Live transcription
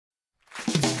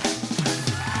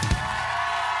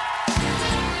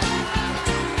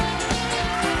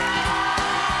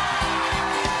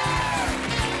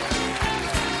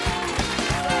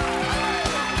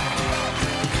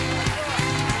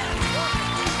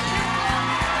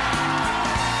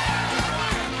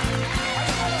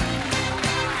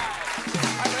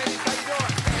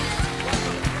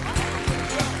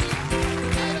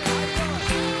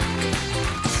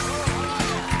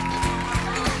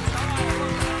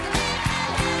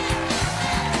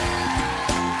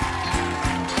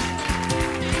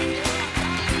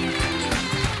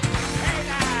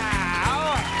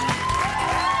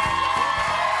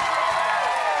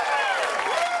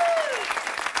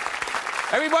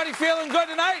Everybody feeling good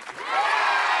tonight?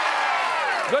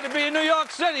 Good to be in New York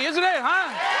City, isn't it,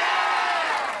 huh?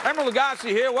 Emeril Lagasse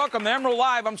here. Welcome to Emeril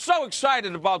Live. I'm so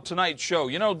excited about tonight's show.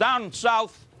 You know, down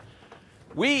south,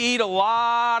 we eat a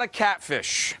lot of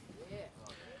catfish.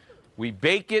 We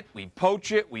bake it, we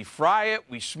poach it, we fry it,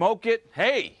 we smoke it.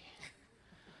 Hey!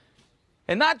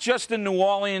 And not just in New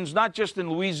Orleans, not just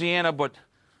in Louisiana, but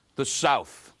the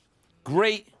South.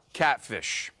 Great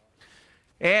catfish.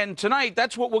 And tonight,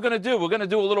 that's what we're going to do. We're going to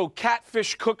do a little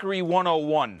Catfish Cookery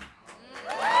 101.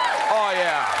 Oh,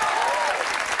 yeah.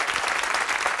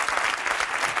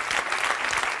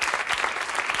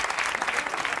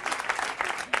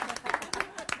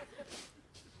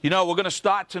 You know, we're going to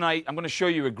start tonight. I'm going to show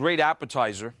you a great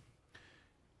appetizer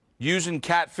using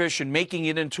catfish and making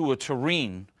it into a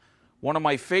terrine. One of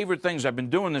my favorite things. I've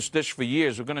been doing this dish for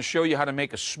years. We're going to show you how to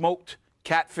make a smoked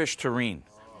catfish terrine.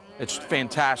 It's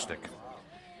fantastic.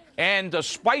 And a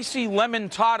spicy lemon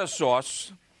tartar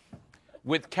sauce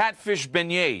with catfish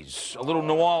beignets, a little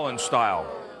New Orleans style.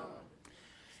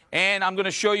 And I'm going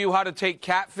to show you how to take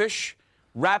catfish,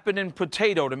 wrap it in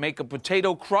potato to make a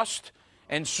potato crust,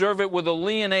 and serve it with a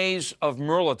Lyonnaise of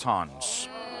Mirlitons.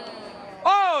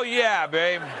 Oh, yeah,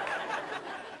 babe.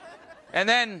 And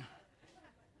then,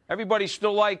 everybody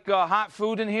still like hot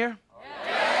food in here?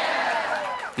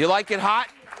 Yeah. You like it hot?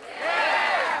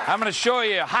 Yeah. I'm going to show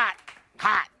you hot.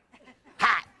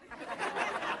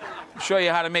 Show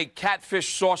you how to make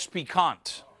catfish sauce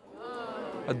piquante.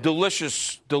 A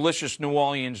delicious, delicious New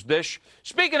Orleans dish.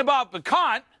 Speaking about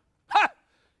piquante,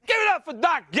 give it up for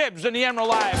Doc Gibbs and the Emeril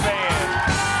Live Band.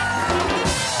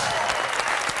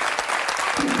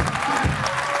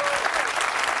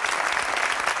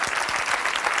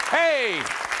 Hey,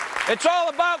 it's all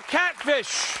about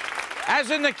catfish,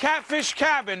 as in the Catfish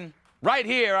Cabin, right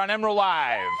here on Emeril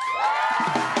Live.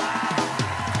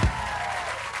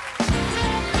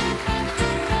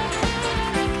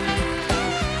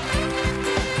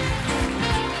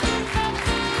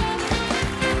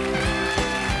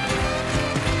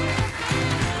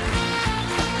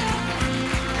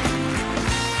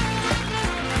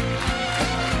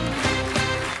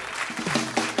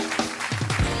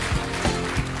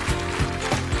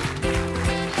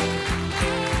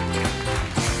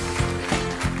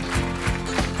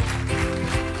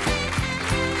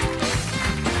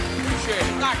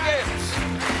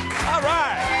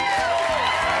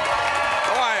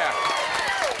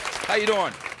 How you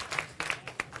doing?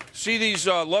 See these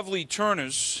lovely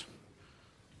turners?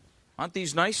 Aren't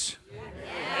these nice?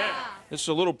 Yeah. This is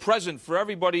a little present for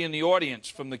everybody in the audience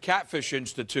from the Catfish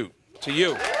Institute. To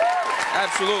you.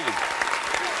 Absolutely.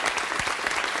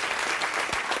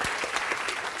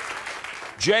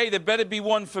 Jay, there better be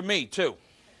one for me, too.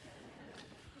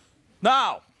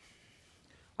 Now,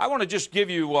 I want to just give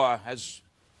you, as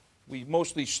we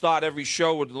mostly start every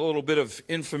show with a little bit of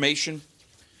information.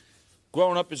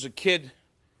 Growing up as a kid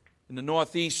in the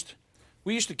Northeast,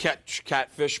 we used to catch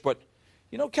catfish, but,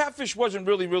 you know, catfish wasn't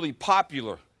really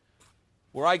popular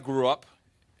where I grew up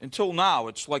until now.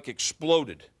 It's like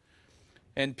exploded.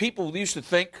 And people used to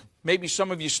think, maybe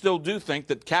some of you still do think,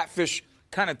 that catfish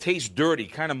kind of tastes dirty,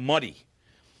 kind of muddy.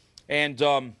 And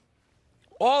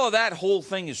all of that whole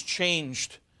thing has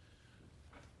changed,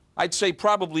 I'd say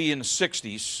probably in the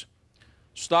 60s,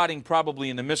 starting probably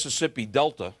in the Mississippi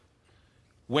Delta,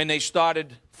 when they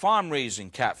started farm-raising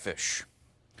catfish.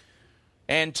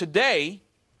 And today,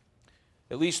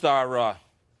 at least our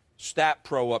stat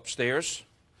pro upstairs,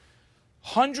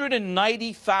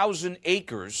 190,000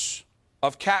 acres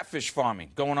of catfish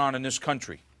farming going on in this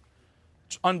country.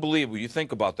 It's unbelievable. You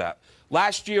think about that.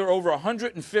 Last year, over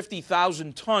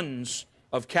 150,000 tons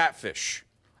of catfish.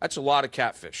 That's a lot of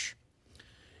catfish.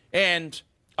 And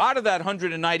out of that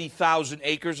 190,000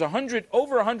 acres,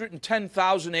 over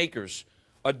 110,000 acres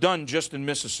are done just in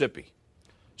Mississippi.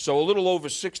 So a little over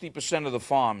 60% of the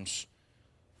farms,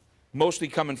 mostly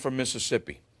coming from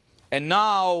Mississippi. And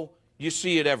now you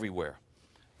see it everywhere.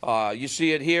 You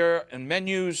see it here in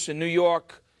menus in New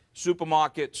York,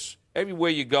 supermarkets, everywhere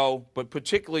you go, but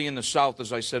particularly in the South,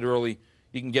 as I said earlier,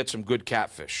 you can get some good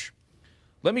catfish.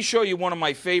 Let me show you one of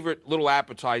my favorite little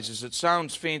appetizers. It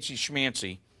sounds fancy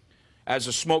schmancy as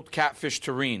a smoked catfish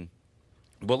terrine,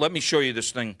 but let me show you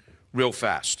this thing real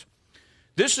fast.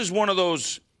 This is one of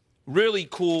those really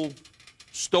cool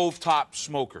stovetop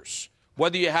smokers.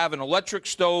 Whether you have an electric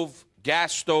stove,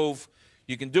 gas stove,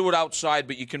 you can do it outside,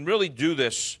 but you can really do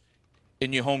this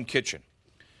in your home kitchen.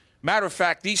 Matter of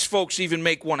fact, these folks even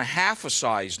make one half a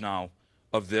size now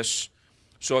of this,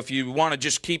 so if you want to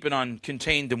just keep it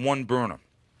contained in one burner.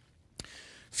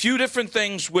 Few different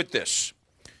things with this.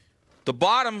 The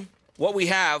bottom, what we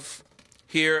have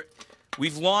here,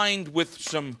 we've lined with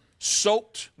some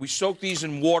we soaked these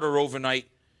in water overnight,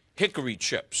 hickory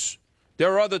chips.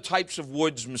 There are other types of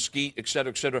woods, mesquite, et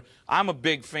cetera, et cetera. I'm a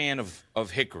big fan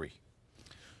of hickory.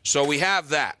 So we have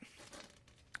that.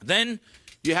 Then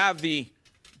you have the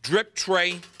drip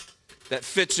tray that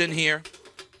fits in here,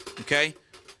 okay?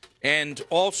 And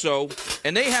also,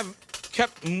 and they have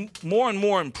kept more and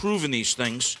more improving these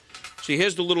things. See,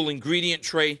 here's the little ingredient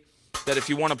tray that if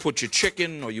you want to put your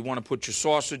chicken or you want to put your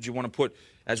sausage, you want to put,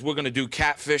 as we're going to do,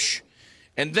 catfish.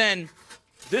 And then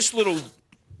this little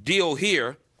deal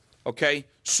here, okay,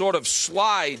 sort of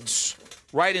slides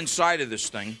right inside of this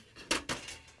thing.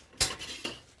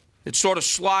 It sort of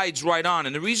slides right on.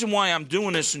 And the reason why I'm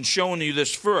doing this and showing you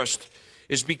this first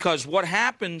is because what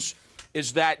happens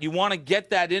is that you want to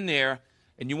get that in there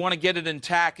and you want to get it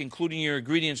intact, including your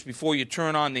ingredients, before you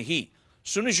turn on the heat. As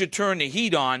soon as you turn the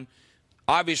heat on,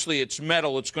 obviously it's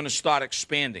metal, it's going to start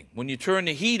expanding. When you turn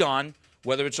the heat on,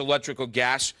 whether it's electric or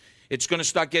gas, it's going to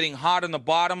start getting hot on the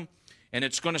bottom and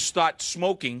it's going to start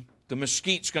smoking. The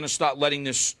mesquite's going to start letting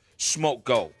this smoke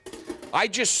go. I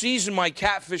just season my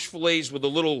catfish fillets with a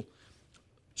little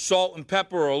salt and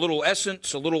pepper or a little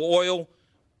essence, a little oil,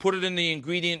 put it in the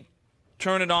ingredient,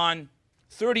 turn it on.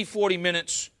 30, 40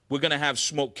 minutes, we're going to have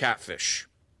smoked catfish.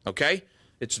 Okay?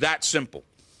 It's that simple.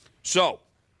 So,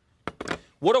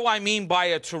 what do I mean by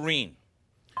a terrine?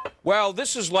 Well,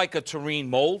 this is like a terrine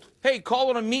mold. Hey, call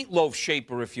it a meatloaf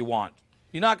shaper if you want.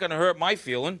 You're not going to hurt my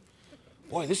feeling.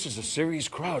 Boy, this is a serious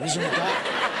crowd, isn't it, Doc?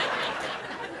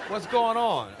 What's going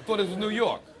on? I thought it was New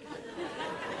York.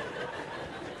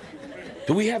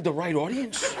 Do we have the right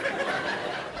audience?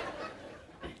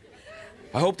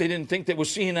 I hope they didn't think they were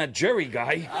seeing that Jerry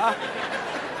guy.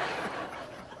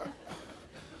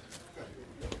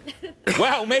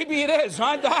 Well, maybe it is,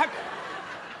 huh, Doc?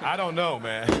 I don't know,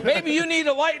 man. Maybe you need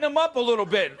to lighten them up a little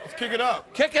bit. Let's kick it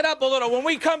up. Kick it up a little. When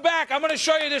we come back, I'm going to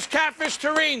show you this catfish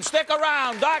terrine. Stick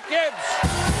around. Doc Gibbs.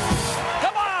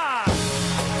 Come on.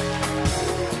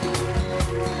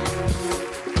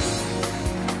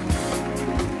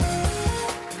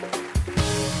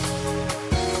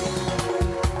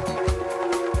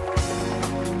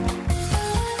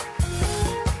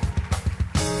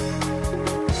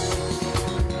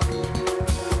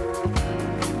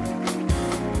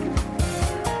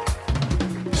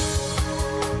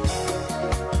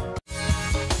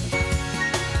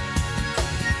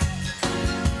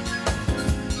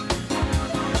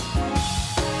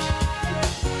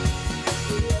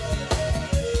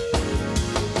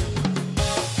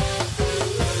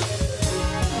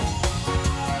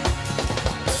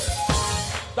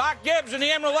 Gibbs and the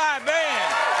Emeril Live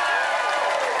Band.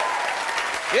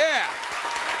 Yeah.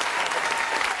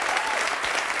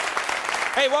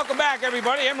 Hey, welcome back,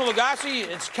 everybody. Emeril Lagasse.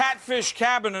 It's Catfish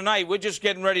Cabin tonight. We're just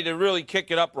getting ready to really kick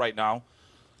it up right now.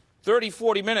 30,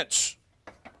 40 minutes.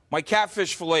 My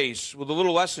catfish fillets with a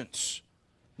little essence.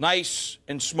 Nice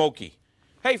and smoky.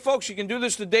 Hey, folks, you can do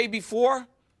this the day before.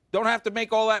 Don't have to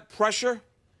make all that pressure.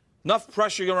 Enough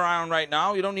pressure around right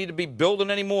now. You don't need to be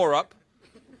building any more up.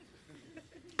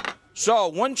 So,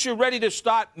 once you're ready to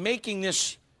start making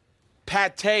this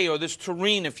pate, or this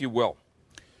terrine, if you will,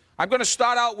 I'm going to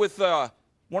start out with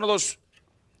one of those,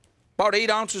 about 8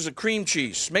 ounces of cream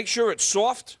cheese. Make sure it's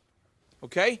soft,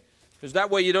 okay? Because that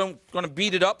way you don't going to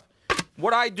beat it up.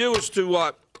 What I do is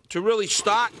to really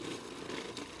start,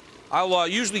 I'll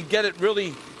usually get it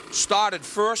really started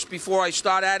first before I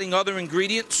start adding other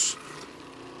ingredients.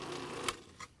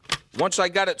 Once I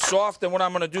got it soft, then what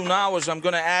I'm going to do now is I'm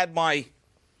going to add my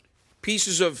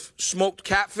pieces of smoked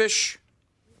catfish.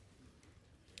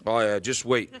 Oh, yeah, just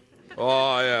wait.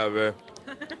 Oh, yeah, man.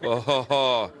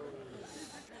 Oh,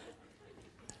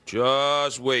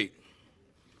 just wait.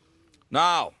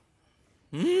 Now,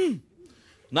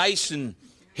 nice and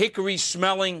hickory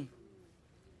smelling.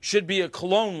 Should be a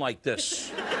cologne like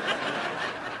this.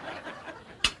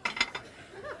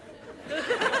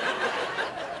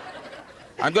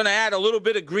 I'm going to add a little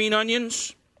bit of green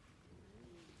onions.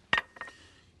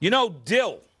 You know,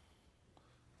 dill.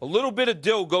 A little bit of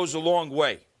dill goes a long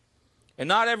way. And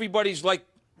not everybody's like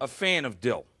a fan of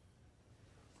dill.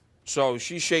 So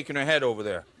she's shaking her head over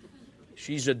there.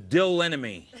 She's a dill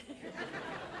enemy.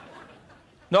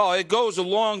 No, it goes a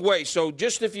long way. So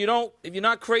just if you're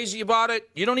not crazy about it,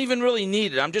 you don't even really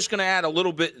need it. I'm just going to add a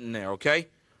little bit in there, okay?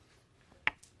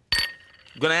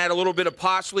 I'm going to add a little bit of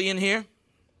parsley in here.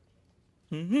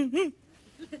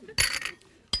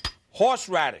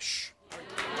 Horseradish.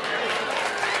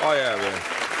 Oh, yeah, man.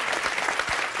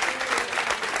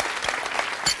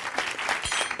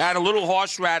 Add a little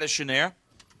horseradish in there.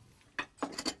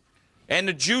 And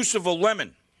the juice of a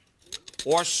lemon,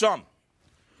 or some.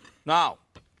 Now,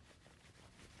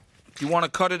 if you want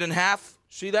to cut it in half,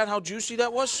 see that, how juicy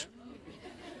that was?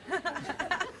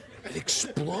 It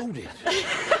exploded.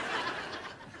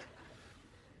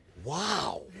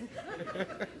 Wow.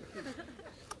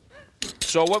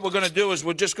 So what we're going to do is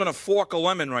we're just going to fork a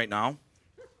lemon right now.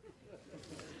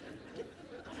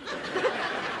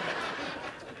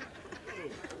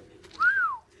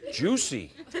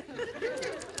 Juicy.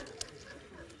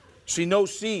 See, no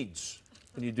seeds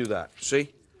when you do that.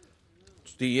 See?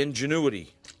 It's the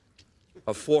ingenuity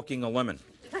of forking a lemon.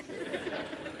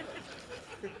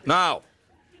 Now,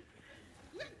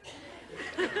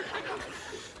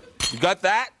 you got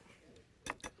that?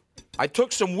 I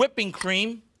took some whipping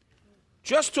cream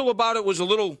just till about it was a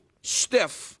little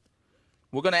stiff.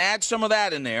 We're going to add some of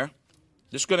that in there.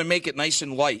 Just going to make it nice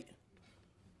and light.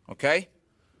 Okay?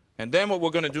 And then what we're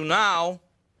going to do now,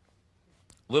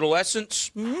 little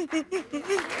essence.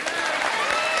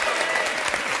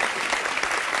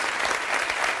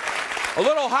 A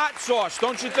little hot sauce,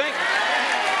 don't you think?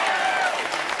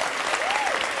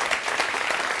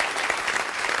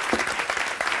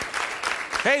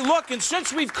 Hey, look, and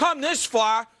since we've come this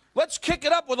far, let's kick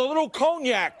it up with a little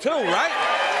cognac, too, right?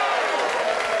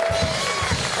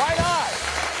 Why not?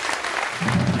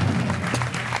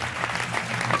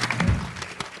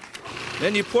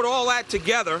 Then you put all that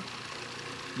together.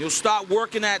 You'll start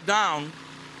working that down.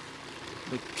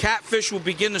 The catfish will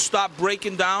begin to start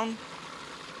breaking down.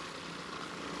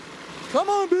 Come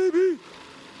on, baby.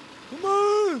 Come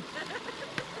on.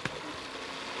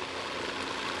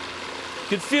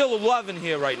 You can feel the love in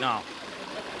here right now.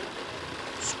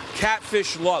 It's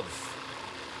catfish love.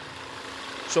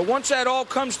 So once that all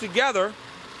comes together,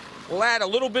 we'll add a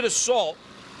little bit of salt,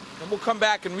 and we'll come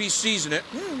back and re-season it.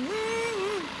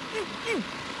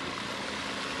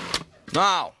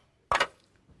 Now,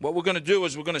 what we're going to do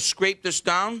is we're going to scrape this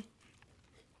down.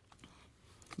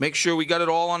 Make sure we got it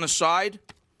all on the side.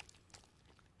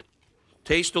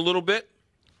 Taste a little bit.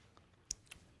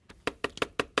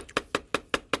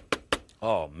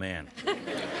 Oh, man.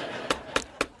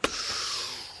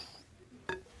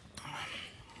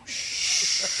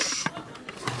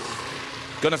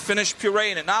 Gonna finish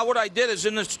pureeing it. Now what I did is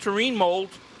in this Terrine mold,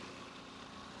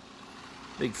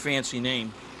 big fancy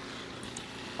name,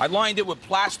 I lined it with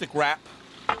plastic wrap.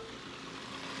 And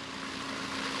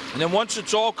then once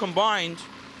it's all combined,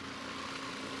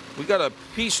 we got a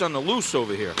piece on the loose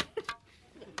over here.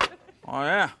 Oh,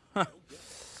 yeah.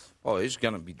 Oh, he's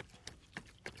gonna be...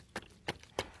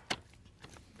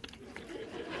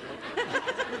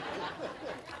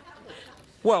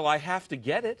 Well, I have to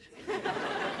get it.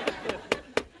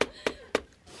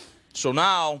 So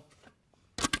now,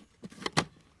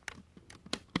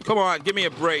 come on, give me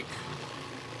a break.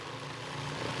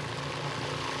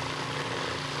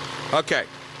 Okay.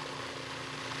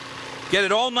 Get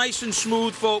it all nice and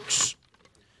smooth, folks.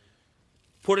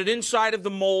 Put it inside of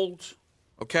the mold,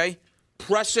 okay?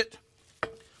 Press it.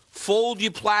 Fold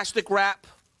your plastic wrap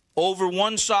over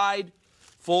one side.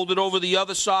 Fold it over the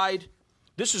other side.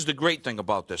 This is the great thing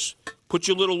about this. Put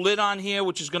your little lid on here,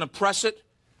 which is going to press it,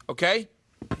 okay?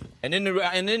 And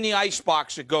in the ice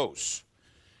box it goes.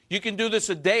 You can do this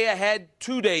a day ahead,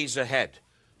 2 days ahead.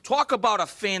 Talk about a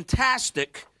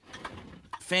fantastic,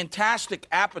 fantastic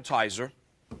appetizer.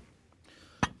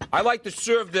 I like to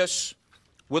serve this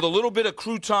with a little bit of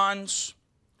croutons.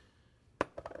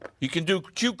 You can do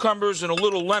cucumbers and a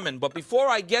little lemon. But before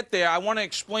I get there, I want to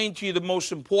explain to you the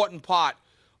most important part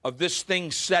of this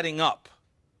thing setting up.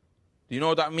 Do you know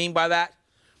what I mean by that?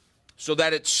 So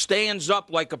that it stands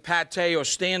up like a pate or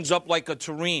stands up like a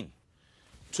terrine.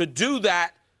 To do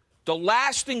that, the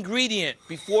last ingredient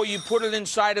before you put it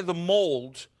inside of the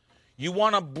mold, you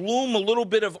want to bloom a little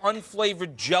bit of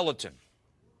unflavored gelatin.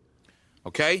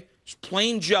 Okay? It's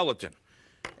plain gelatin.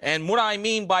 And what I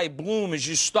mean by bloom is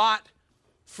you start,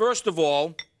 first of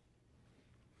all,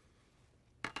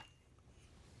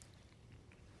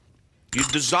 you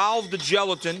dissolve the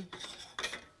gelatin.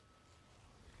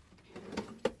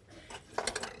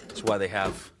 That's why they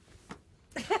have.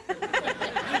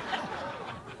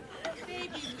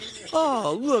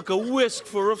 Oh, look, a whisk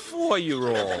for a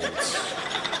 4-year-old.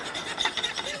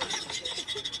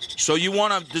 So you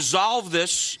want to dissolve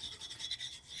this,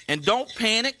 and don't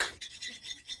panic.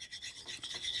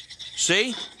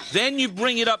 See? Then you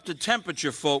bring it up to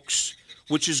temperature, folks,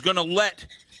 which is going to let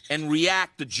and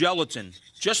react the gelatin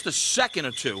just a second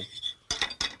or two.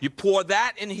 You pour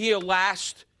that in here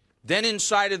last, then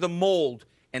inside of the mold,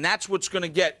 and that's what's going to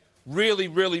get really,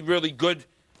 really, really good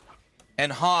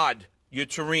and hard, your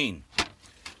terrine.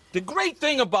 The great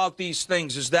thing about these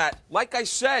things is that, like I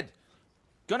said,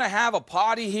 going to have a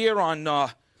party here on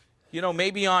you know,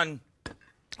 maybe on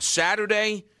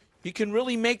Saturday, you can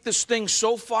really make this thing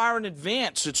so far in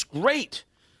advance. It's great.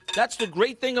 That's the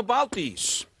great thing about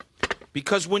these.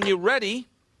 Because when you're ready,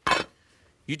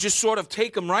 you just sort of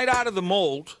take them right out of the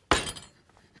mold.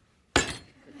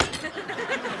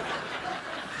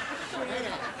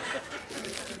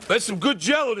 That's some good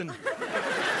gelatin.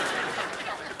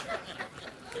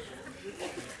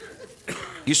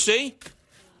 You see?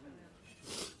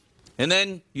 And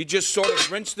then you just sort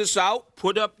of rinse this out,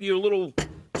 put up your little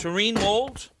terrine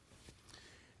mold,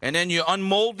 and then you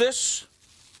unmold this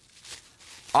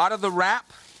out of the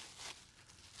wrap.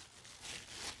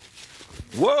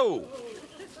 Whoa!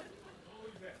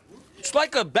 It's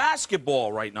like a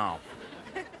basketball right now.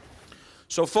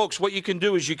 So, folks, what you can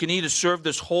do is you can either serve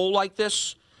this whole like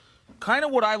this. Kind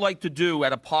of what I like to do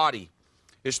at a party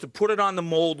is to put it on the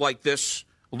mold like this,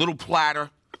 a little platter,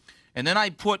 and then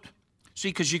I put, see,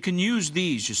 because you can use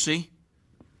these, you see?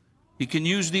 You can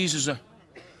use these as a,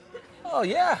 oh,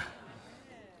 yeah.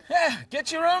 Yeah,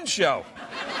 get your own show.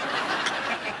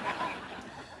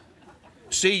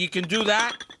 See, you can do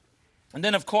that. And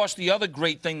then, of course, the other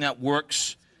great thing that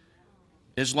works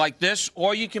is like this,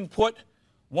 or you can put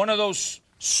one of those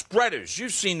spreaders.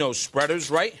 You've seen those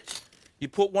spreaders, right? You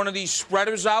put one of these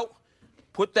spreaders out,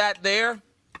 put that there,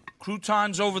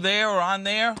 croutons over there or on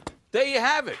there. There you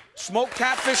have it, smoked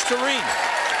catfish terrine.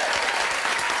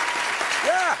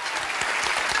 Yeah.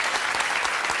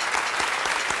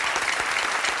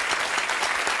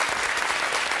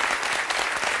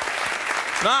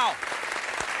 Now,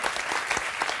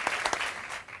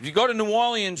 if you go to New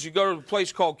Orleans, you go to a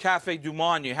place called Cafe Du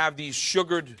Monde, you have these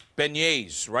sugared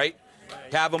beignets, right?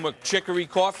 You have them with chicory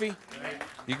coffee.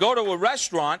 You go to a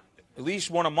restaurant, at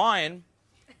least one of mine,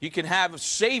 you can have a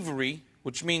savory,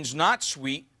 which means not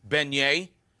sweet, beignet,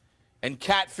 and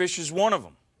catfish is one of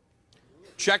them.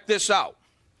 Check this out.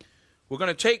 We're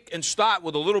going to take and start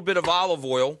with a little bit of olive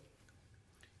oil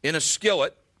in a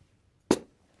skillet,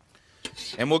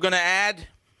 and we're going to add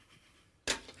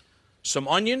some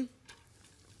onion,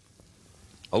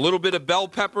 a little bit of bell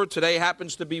pepper, today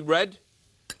happens to be red,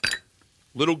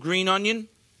 little green onion,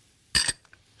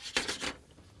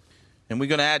 and we're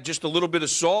going to add just a little bit of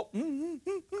salt,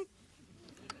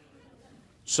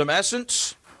 some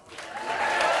essence.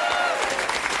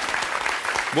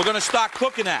 We're going to start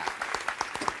cooking that.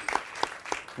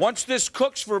 Once this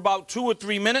cooks for about 2 or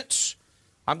 3 minutes,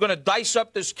 I'm going to dice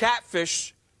up this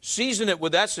catfish, season it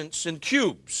with essence in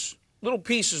cubes, little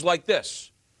pieces like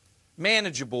this,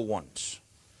 manageable ones.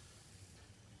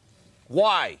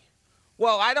 Why?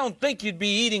 Well, I don't think you'd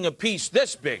be eating a piece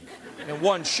this big in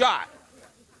one shot.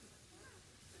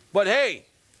 But hey,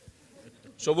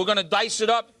 so we're going to dice it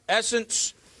up,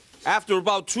 essence. After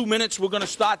about 2 minutes, we're going to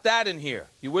start that in here.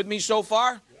 You with me so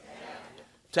far? Yeah.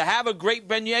 To have a great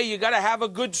beignet, you got to have a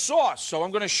good sauce. So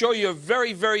I'm going to show you a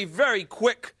very, very, very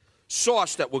quick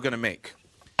sauce that we're going to make.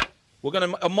 We're going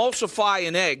to emulsify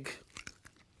an egg.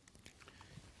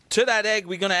 To that egg,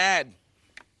 we're going to add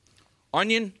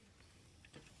onion.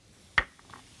 I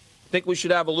think we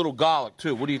should have a little garlic,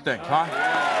 too. What do you think, huh?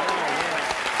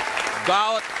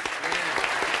 Garlic.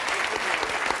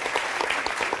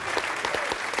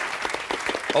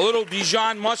 A little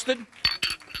Dijon mustard.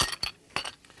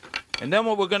 And then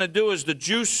what we're going to do is the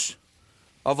juice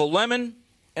of a lemon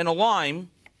and a lime.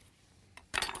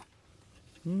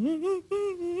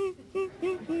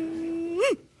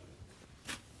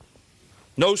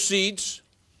 No seeds.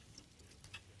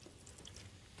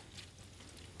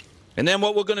 And then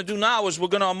what we're going to do now is we're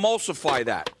going to emulsify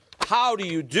that. How do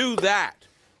you do that?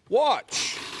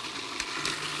 Watch.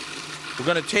 We're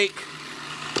going to take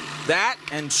that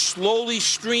and slowly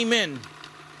stream in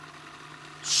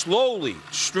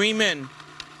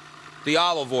the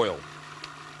olive oil.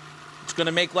 It's going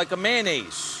to make like a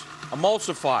mayonnaise,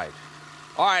 emulsified.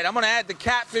 All right, I'm going to add the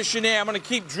catfish in there. I'm going to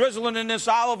keep drizzling in this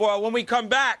olive oil. When we come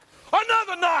back,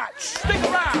 another notch. Stick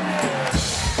around.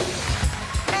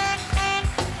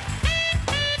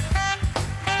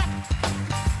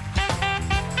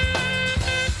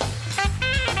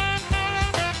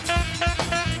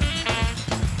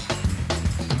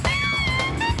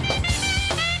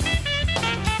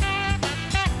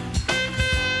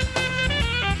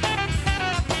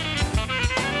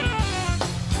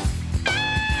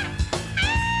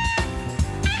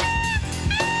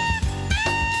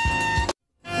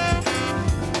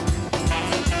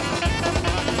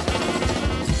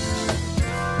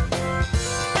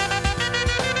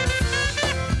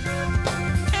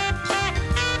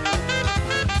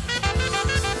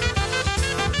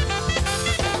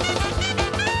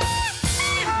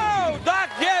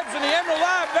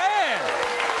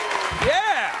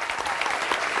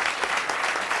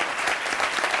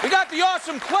 We got the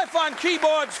awesome Cliff on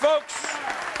keyboards, folks.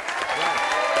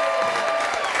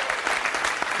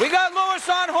 We got Lewis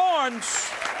on horns.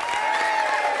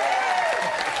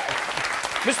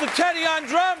 Mr. Teddy on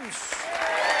drums.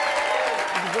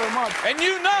 Thank you very much. And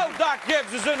you know Doc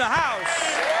Gibbs is in the house.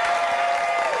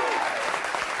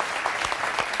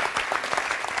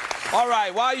 All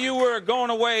right, while you were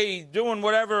going away doing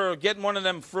whatever, getting one of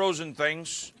them frozen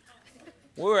things,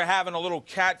 we were having a little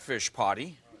catfish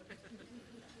party.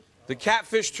 The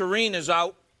Catfish Terrine is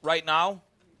out right now,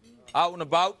 out and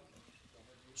about.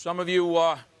 Some of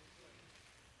you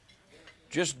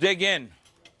just dig in.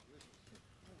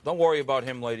 Don't worry about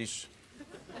him, ladies.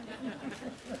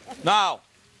 Now,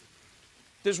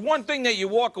 there's one thing that you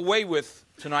walk away with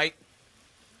tonight.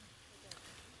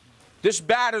 This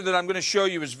batter that I'm going to show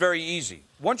you is very easy.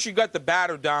 Once you got the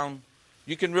batter down,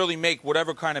 you can really make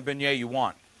whatever kind of beignet you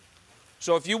want.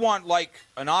 So if you want like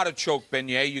an artichoke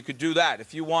beignet, you could do that.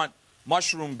 If you want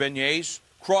mushroom beignets,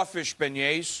 crawfish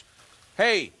beignets,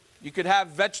 hey, you could have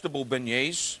vegetable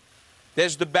beignets.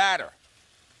 There's the batter.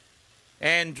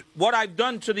 And what I've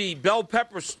done to the bell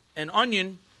peppers and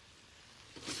onion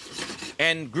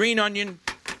and green onion,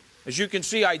 as you can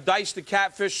see, I diced the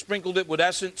catfish, sprinkled it with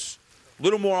essence, a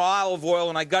little more olive oil,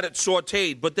 and I got it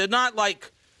sauteed. But they're not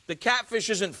like, the catfish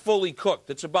isn't fully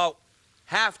cooked. It's about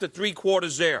half to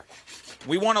 3/4 there.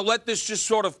 We want to let this just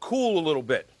sort of cool a little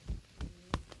bit.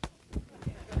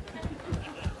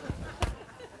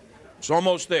 It's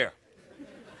almost there.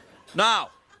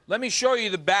 Now, let me show you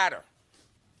the batter.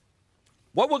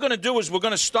 What we're going to do is we're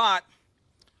going to start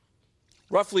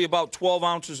roughly about 12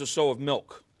 ounces or so of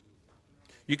milk.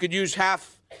 You could use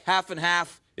half and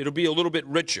half. It'll be a little bit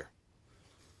richer.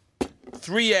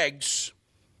 3 eggs.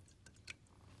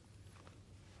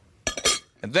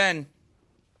 And then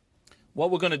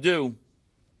what we're going to do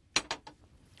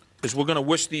is we're going to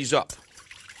whisk these up.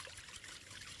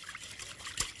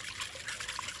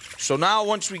 So now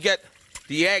once we get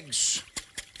the eggs,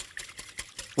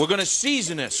 we're going to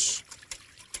season this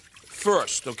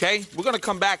first, okay? We're going to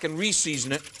come back and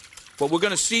re-season it, but we're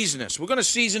going to season this. We're going to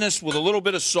season this with a little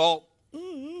bit of salt,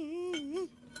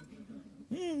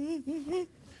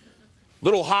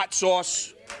 little hot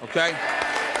sauce, okay?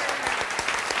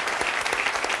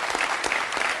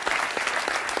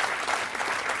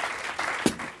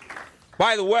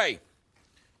 By the way,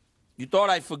 you thought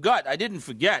I forgot. I didn't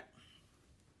forget.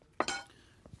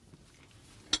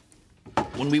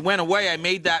 When we went away, I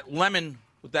made that lemon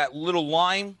with that little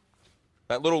lime,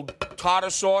 that little tartar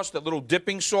sauce, that little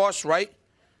dipping sauce, right?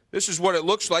 This is what it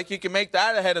looks like. You can make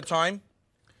that ahead of time.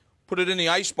 Put it in the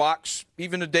ice box,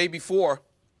 even the day before.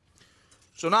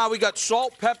 So now we got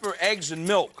salt, pepper, eggs, and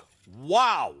milk.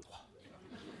 Wow.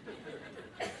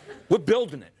 We're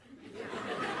building it.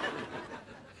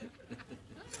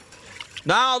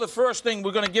 Now the first thing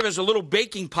we're going to give is a little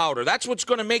baking powder. That's what's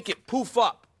going to make it poof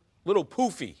up, a little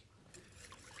poofy.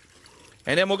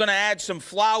 And then we're going to add some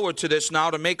flour to this now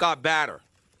to make our batter.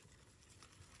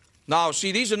 Now,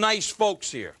 see, these are nice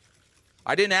folks here.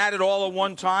 I didn't add it all at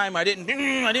one time. I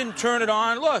didn't turn it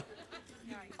on. Look,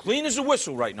 clean as a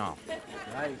whistle right now.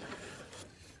 Nice.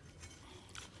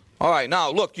 All right, now,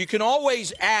 look, you can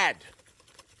always add,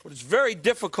 but it's very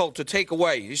difficult to take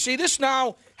away. You see, this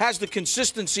now has the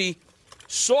consistency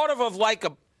sort of like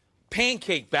a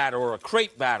pancake batter or a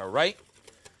crepe batter, right?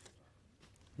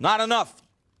 Not enough.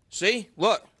 See?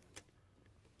 Look.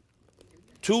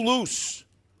 Too loose.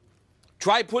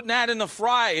 Try putting that in the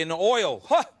fry, in the oil.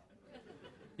 Huh!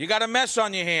 You got a mess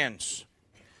on your hands.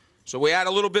 So we add a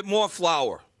little bit more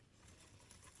flour.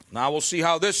 Now we'll see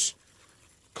how this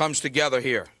comes together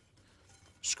here.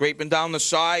 Scraping down the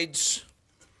sides.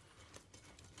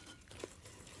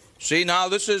 See, now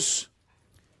this is...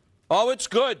 Oh, it's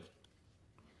good.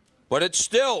 But it's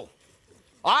still...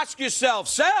 Ask yourself,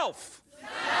 self!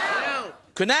 No.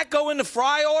 Can that go in the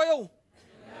fry oil?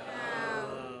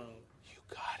 No. You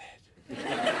got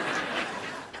it.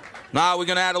 Now we're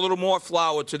going to add a little more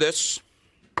flour to this.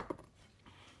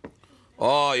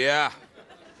 Oh, yeah.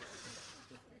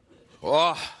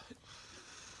 Oh.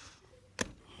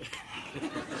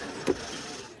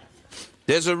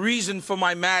 There's a reason for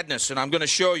my madness, and I'm going to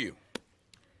show you.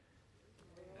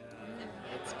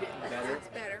 It's getting better. It's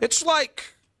better. It's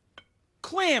like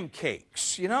clam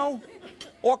cakes, you know,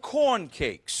 or corn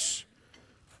cakes.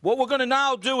 What we're going to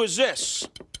now do is this.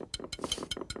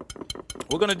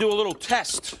 We're going to do a little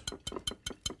test.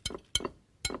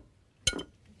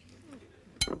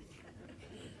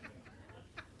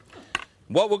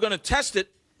 What we're going to test it,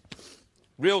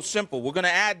 real simple. We're going to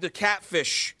add the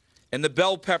catfish and the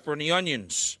bell pepper and the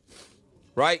onions,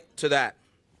 right, to that.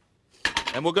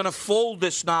 And we're going to fold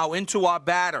this now into our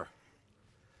batter.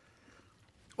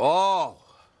 Oh,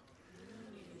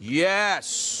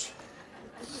 yes.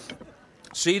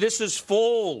 See, this is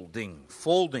folding,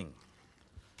 folding,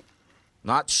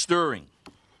 not stirring.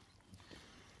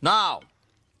 Now,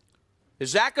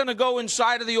 is that going to go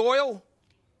inside of the oil?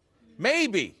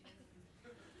 Maybe.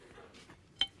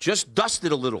 Just dust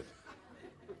it a little.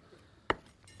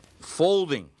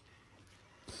 Folding.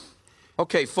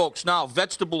 Okay, folks, now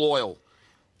vegetable oil.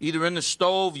 Either in the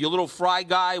stove, your little fry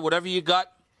guy, whatever you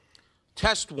got.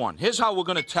 Test one. Here's how we're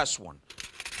going to test one.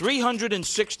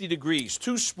 360 degrees,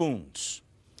 2 spoons.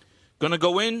 Going to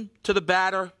go into the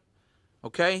batter,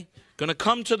 okay? Going to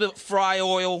come to the fry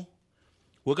oil.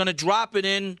 We're going to drop it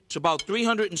in. It's about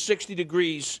 360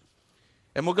 degrees.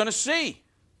 And we're going to see.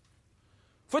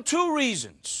 For 2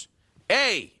 reasons.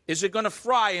 A, is it going to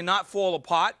fry and not fall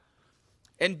apart?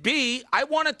 And B, I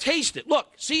want to taste it.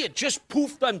 Look, see, it just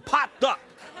poofed and popped up.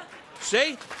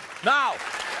 See? Now,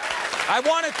 I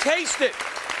want to taste it.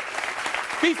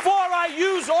 Before I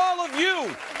use all of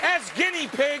you as guinea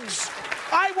pigs,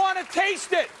 I want to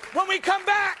taste it. When we come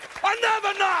back,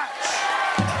 another notch.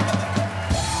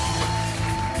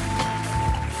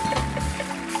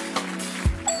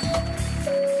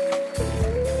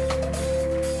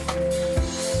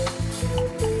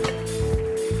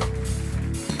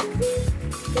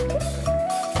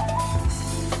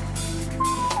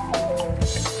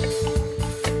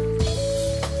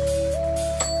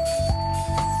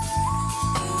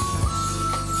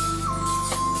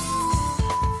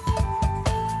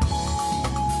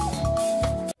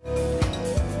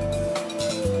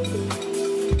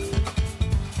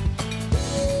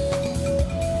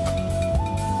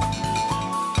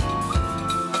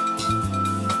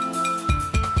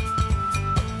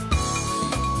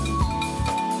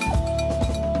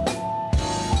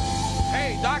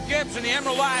 And the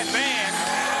Emeril Live Band.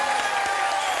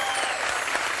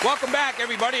 Welcome back,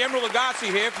 everybody. Emeril Lagasse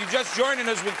here. If you're just joining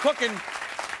us, we're cooking,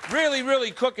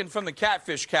 really cooking from the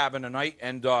Catfish cabin tonight,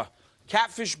 and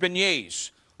Catfish Beignets.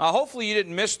 Hopefully you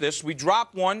didn't miss this. We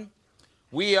dropped one.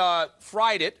 We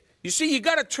fried it. You see, you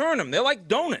got to turn them. They're like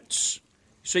donuts.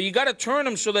 So you got to turn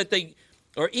them so that they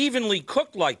are evenly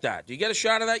cooked like that. Do you get a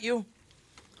shot of that, you?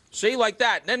 See, like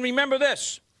that. And then remember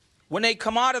this. When they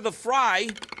come out of the fry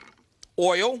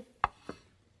oil,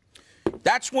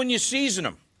 that's when you season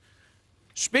them.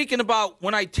 Speaking about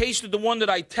when I tasted the one that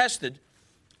I tested,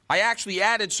 I actually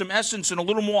added some essence and a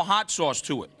little more hot sauce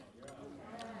to it.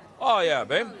 Oh, yeah,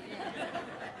 babe.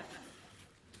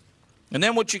 And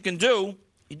then what you can do,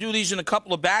 you do these in a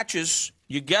couple of batches.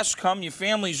 Your guests come, your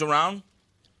family's around.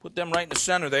 Put them right in the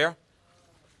center there.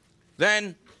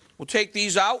 Then we'll take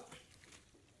these out.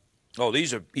 Oh,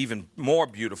 these are even more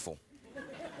beautiful.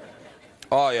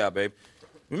 Oh, yeah, babe.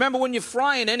 Remember, when you're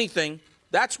frying anything,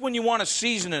 that's when you want to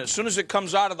season it. As soon as it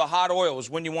comes out of the hot oil is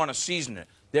when you want to season it.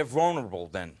 They're vulnerable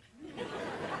then.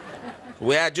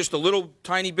 We add just a little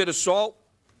tiny bit of salt.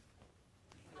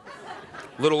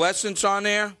 Little essence on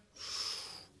there.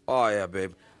 Oh, yeah,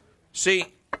 babe. See,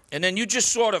 and then you just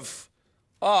sort of,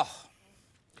 oh.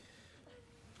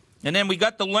 And then we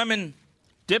got the lemon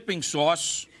dipping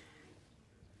sauce.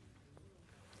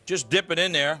 Just dip it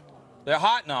in there. They're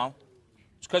hot now.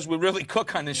 It's because we really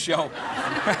cook on this show.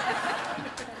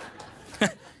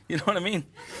 You know what I mean?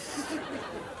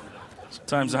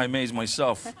 Sometimes I amaze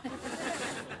myself.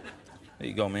 There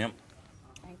you go, ma'am.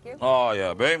 Thank you. Oh,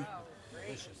 yeah, babe.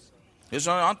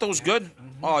 Aren't those good?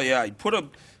 Oh, yeah. You put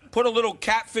a little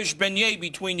catfish beignet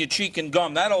between your cheek and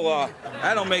gum.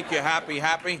 That'll make you happy.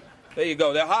 There you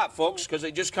go. They're hot, folks, because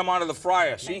they just come out of the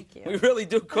fryer. See? We really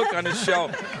do cook on this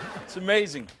show. It's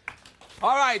amazing.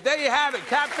 All right, there you have it.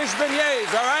 Catfish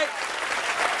beignets, all right?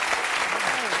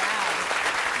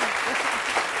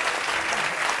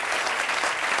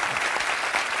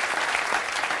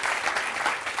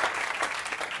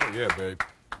 Oh, yeah, babe.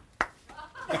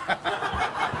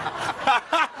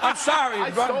 I'm sorry.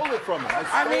 I stole it from him.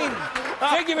 I mean,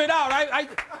 figure it out. I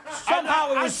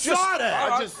somehow it was just...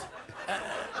 I just...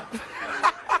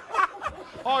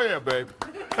 Oh, yeah, babe.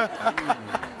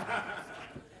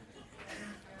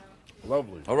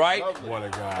 Lovely. All right? What a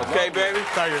guy. Okay, baby?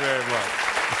 Thank you very much.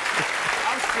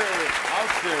 I'll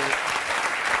stir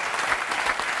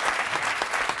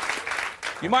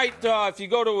it. You might, if you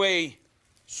go to a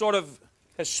sort of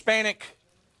Hispanic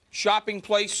shopping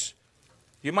place,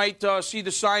 you might see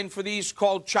the sign for these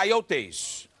called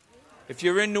chayotes. If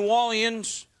you're in New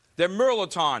Orleans, they're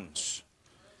Mirlitons.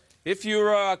 If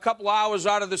you're a couple hours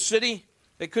out of the city,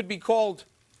 they could be called,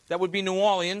 that would be New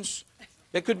Orleans.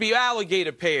 They could be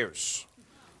alligator pears,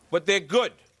 but they're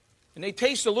good. And they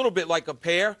taste a little bit like a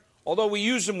pear, Although we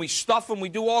use them, we stuff them, we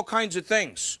do all kinds of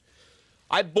things.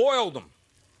 I boiled them,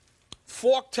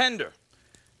 fork tender.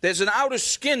 There's an outer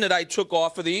skin that I took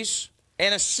off of these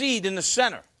and a seed in the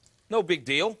center. No big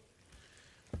deal.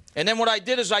 And then what I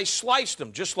did is I sliced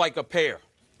them just like a pear.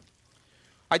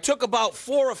 I took about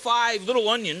 4 or 5 little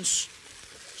onions,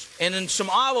 and in some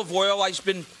olive oil, I've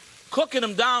been cooking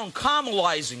them down,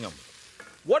 caramelizing them.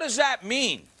 What does that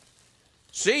mean?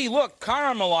 See, look,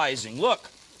 caramelizing, look.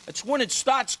 It's when it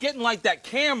starts getting like that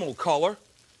caramel color.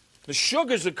 The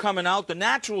sugars are coming out, the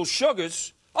natural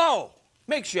sugars. Oh,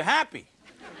 makes you happy.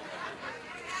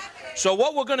 So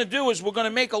what we're going to do is we're going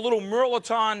to make a little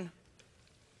Mirliton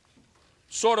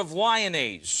sort of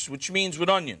Lyonnaise, which means with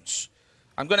onions.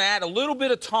 I'm going to add a little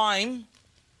bit of thyme.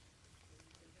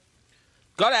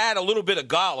 Got to add a little bit of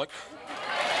garlic.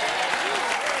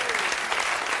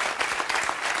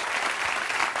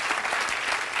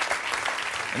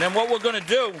 And then what we're going to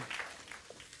do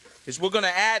is we're going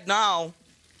to add now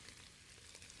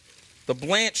the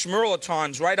blanched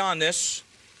Mirlitons right on this.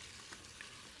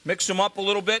 Mix them up a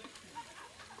little bit.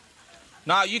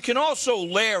 Now, you can also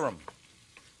layer them.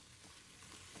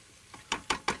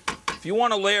 If you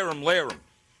want to layer them, layer them.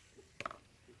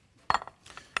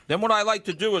 Then what I like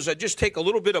to do is I just take a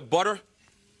little bit of butter,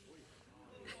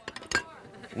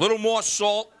 a little more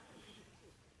salt,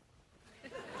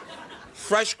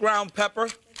 fresh ground pepper,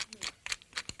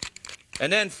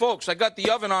 and then, folks, I got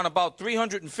the oven on about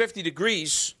 350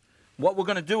 degrees. What we're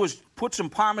going to do is put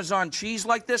some Parmesan cheese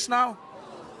like this now.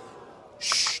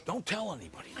 Shh, don't tell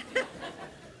anybody.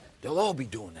 They'll all be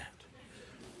doing that.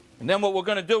 And then what we're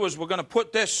going to do is we're going to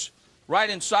put this right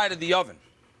inside of the oven.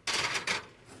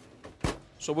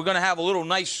 So we're going to have a little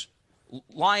nice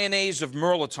Lyonnaise of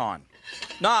Mirliton.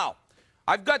 Now,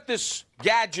 I've got this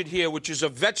gadget here, which is a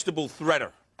vegetable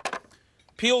threader.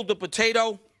 Peeled the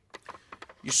potato.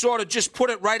 You sort of just put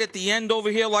it right at the end over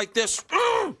here like this.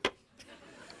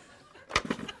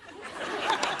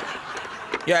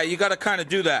 Yeah, you got to kind of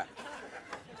do that.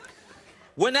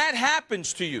 When that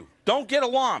happens to you, don't get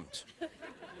alarmed.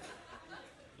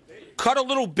 Cut a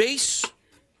little base,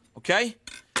 okay?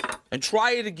 And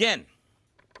try it again.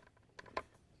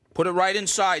 Put it right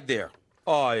inside there.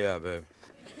 Oh, yeah, babe.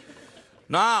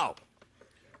 Now,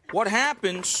 what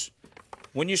happens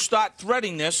when you start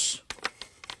threading this,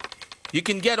 you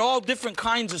can get all different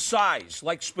kinds of size,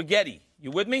 like spaghetti.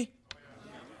 You with me?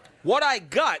 What I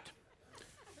got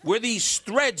were these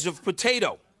threads of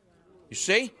potato. You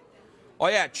see? Oh,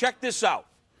 yeah, check this out.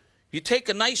 You take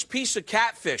a nice piece of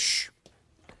catfish,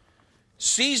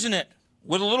 season it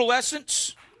with a little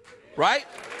essence, right?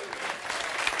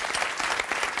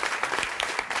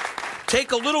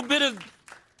 Take a little bit of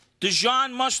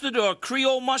Dijon mustard or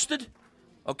Creole mustard,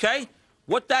 okay?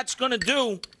 What that's going to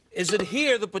do is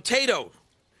adhere the potato.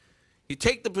 You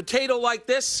take the potato like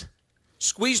this,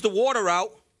 squeeze the water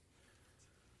out.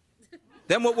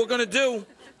 Then what we're going to do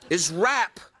is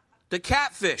wrap the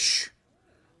catfish.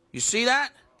 You see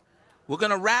that? We're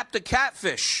going to wrap the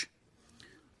catfish.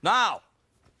 Now,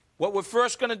 what we're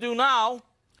first going to do now,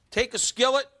 take a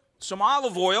skillet, some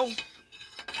olive oil.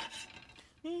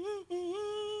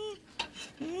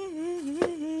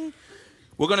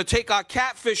 We're going to take our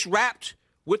catfish wrapped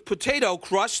with potato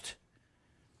crust,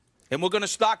 and we're going to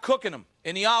start cooking them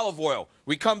in the olive oil.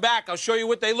 We come back, I'll show you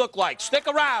what they look like. Stick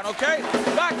around, okay?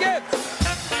 Doc Gibbs.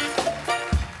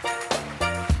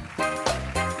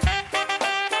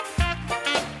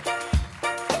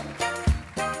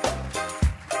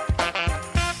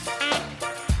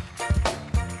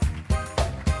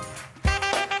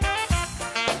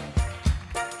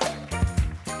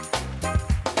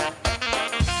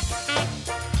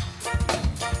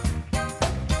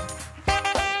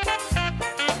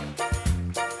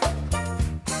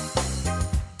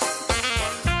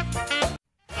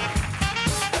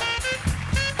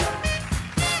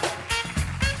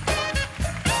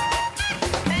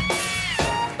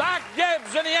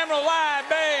 And the Emeril Live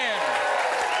Band.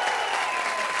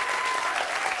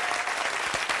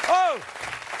 Oh,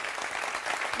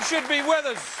 you should be with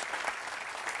us.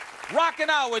 Rocking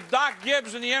out with Doc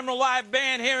Gibbs and the Emeril Live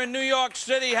Band here in New York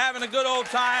City, having a good old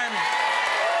time.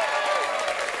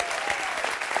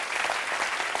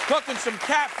 Cooking some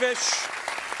catfish.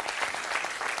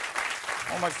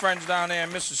 All my friends down there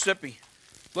in Mississippi.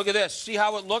 Look at this. See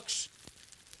how it looks?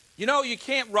 You know, you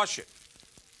can't rush it.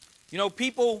 You know,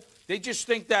 people, they just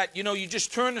think that, you know, you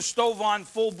just turn the stove on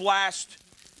full blast.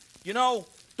 You know,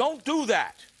 don't do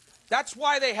that. That's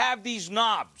why they have these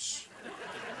knobs.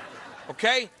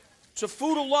 Okay? It's a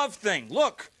food of love thing.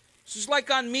 Look, this is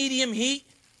like on medium heat.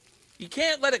 You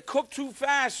can't let it cook too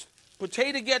fast.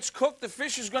 Potato gets cooked, the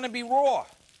fish is going to be raw.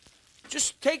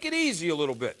 Just take it easy a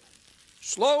little bit.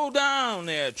 Slow down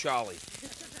there, Charlie.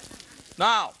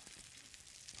 Now,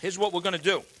 here's what we're going to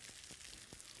do.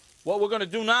 What we're going to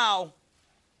do now,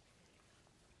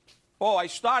 oh, I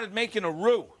started making a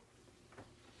roux.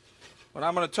 But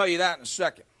I'm going to tell you that in a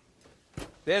second.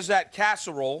 There's that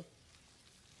casserole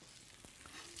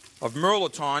of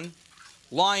Mirliton,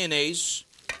 Lyonnaise.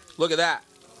 Look at that.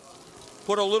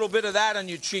 Put a little bit of that on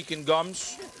your cheek and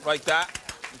gums, like that,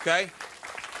 okay?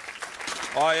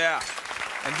 Oh, yeah.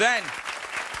 And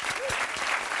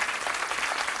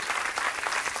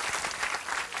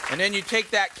then you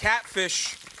take that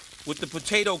catfish with the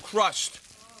potato crust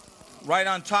right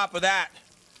on top of that,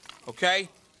 okay?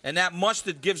 And that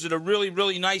mustard gives it a really,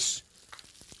 really nice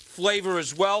flavor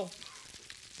as well.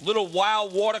 Little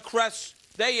wild watercress.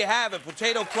 There you have it,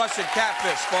 potato crusted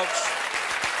catfish, folks.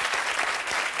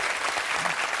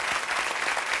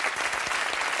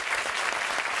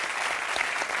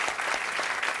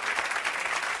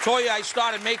 Told you I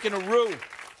started making a roux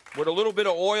with a little bit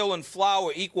of oil and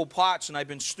flour, equal parts, and I've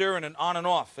been stirring it on and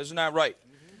off. Isn't that right?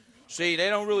 See, they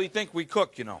don't really think we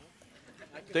cook, you know.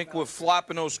 Think we're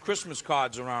flopping those Christmas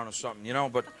cards around or something, you know,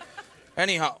 but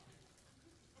anyhow.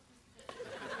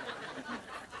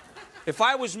 If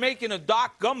I was making a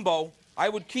dark gumbo, I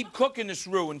would keep cooking this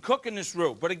roux and cooking this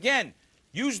roux. But again,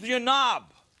 use your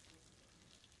knob.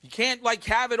 You can't, like,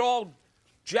 have it all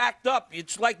jacked up.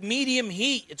 It's like medium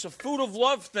heat. It's a food of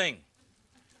love thing.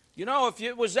 You know, if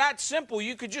it was that simple,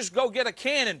 you could just go get a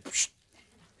can and psh.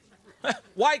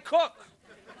 Why cook?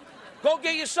 Go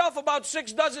get yourself about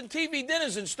 6 dozen TV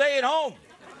dinners and stay at home.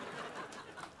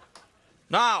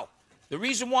 Now, the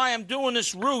reason why I'm doing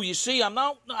this roux, you see, I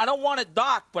don't want it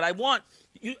dark, but I want,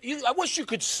 I wish you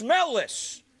could smell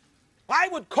this. I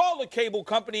would call the cable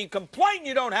company and complain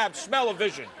you don't have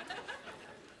smell-o-vision.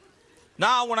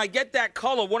 Now, when I get that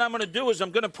color, what I'm going to do is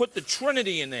I'm going to put the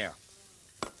Trinity in there.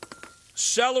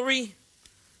 Celery,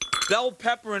 bell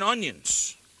pepper, and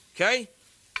onions, okay?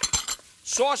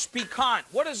 Sauce piquante.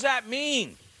 What does that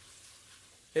mean?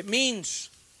 It means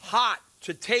hot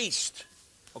to taste,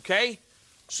 okay?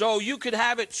 So you could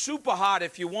have it super hot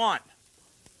if you want.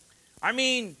 I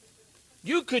mean,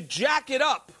 you could jack it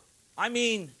up. I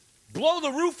mean, blow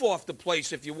the roof off the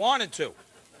place if you wanted to.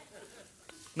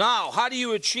 Now, how do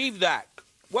you achieve that?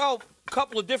 Well, a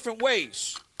couple of different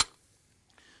ways.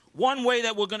 One way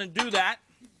that we're going to do that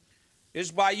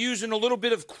is by using a little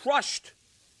bit of crushed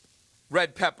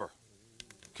red pepper.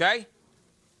 Okay?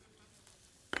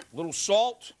 A little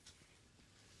salt.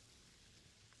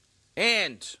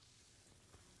 And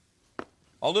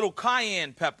a little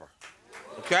cayenne pepper.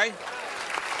 Okay?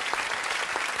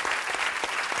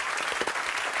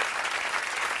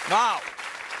 Now,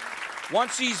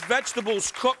 once these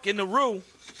vegetables cook in the roux,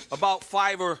 about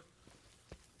 5 or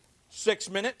 6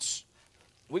 minutes,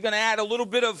 we're going to add a little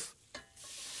bit of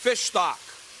fish stock,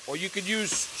 or you could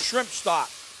use shrimp stock,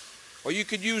 or you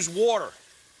could use water.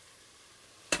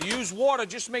 If you use water,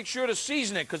 just make sure to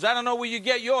season it, because I don't know where you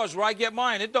get yours. Where I get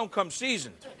mine, it don't come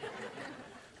seasoned.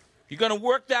 You're going to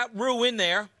work that roux in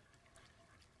there.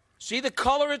 See the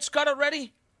color it's got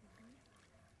already?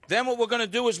 Then what we're going to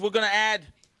do is we're going to add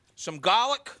some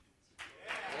garlic.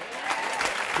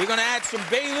 We're going to add some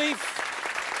bay leaf.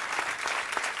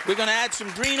 We're going to add some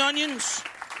green onions.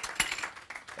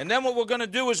 And then what we're going to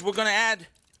do is we're going to add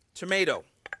tomato.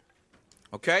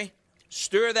 Okay?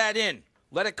 Stir that in.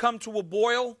 Let it come to a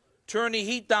boil. Turn the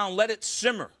heat down. Let it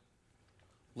simmer.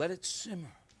 Let it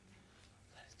simmer.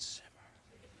 Let it simmer.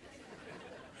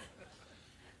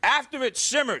 After it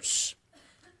simmers,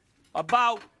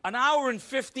 about an hour and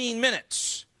 15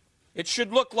 minutes, it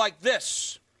should look like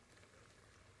this.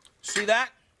 See that?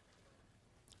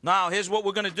 Now, here's what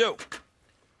we're going to do.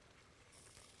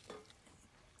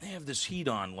 They have this heat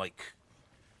on like...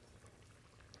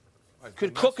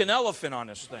 Could cook an elephant on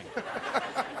this thing.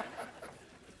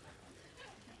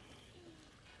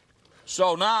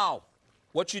 So now,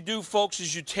 what you do, folks,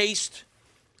 is you taste,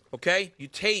 okay? You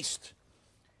taste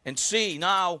and see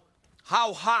now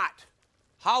how hot,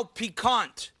 how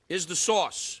piquant is the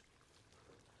sauce.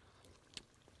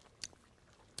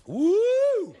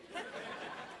 Woo!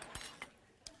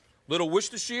 Little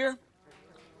Worcestershire,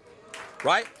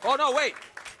 right? Oh, no, wait.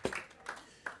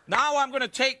 Now I'm going to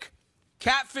take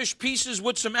catfish pieces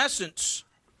with some essence,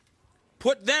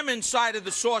 put them inside of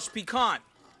the sauce piquante.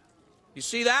 You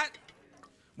see that?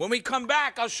 When we come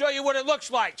back, I'll show you what it looks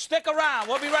like. Stick around.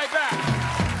 We'll be right back.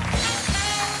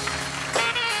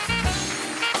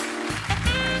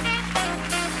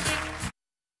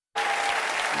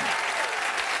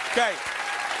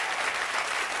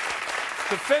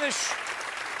 To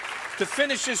To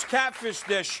finish this catfish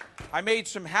dish, I made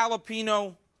some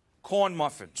jalapeno corn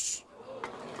muffins.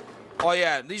 Oh,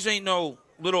 yeah, these ain't no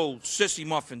little sissy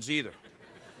muffins either.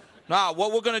 Now,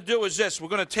 what we're going to do is this. We're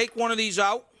going to take one of these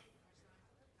out,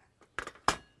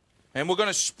 and we're going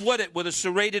to split it with a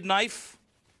serrated knife.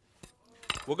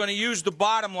 We're going to use the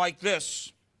bottom like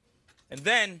this, and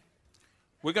then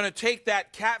we're going to take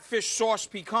that catfish sauce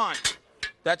piquante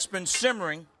that's been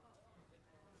simmering,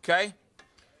 okay,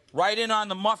 right in on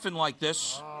the muffin like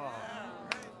this.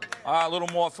 A little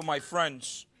more for my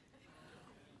friends.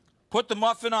 Put the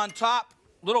muffin on top,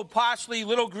 little parsley,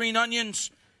 little green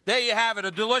onions. There you have it,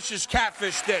 a delicious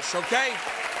catfish dish, okay?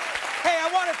 Hey, I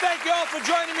want to thank you all for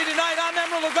joining me tonight. I'm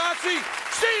Emeril.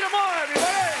 See you tomorrow,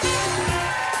 everybody.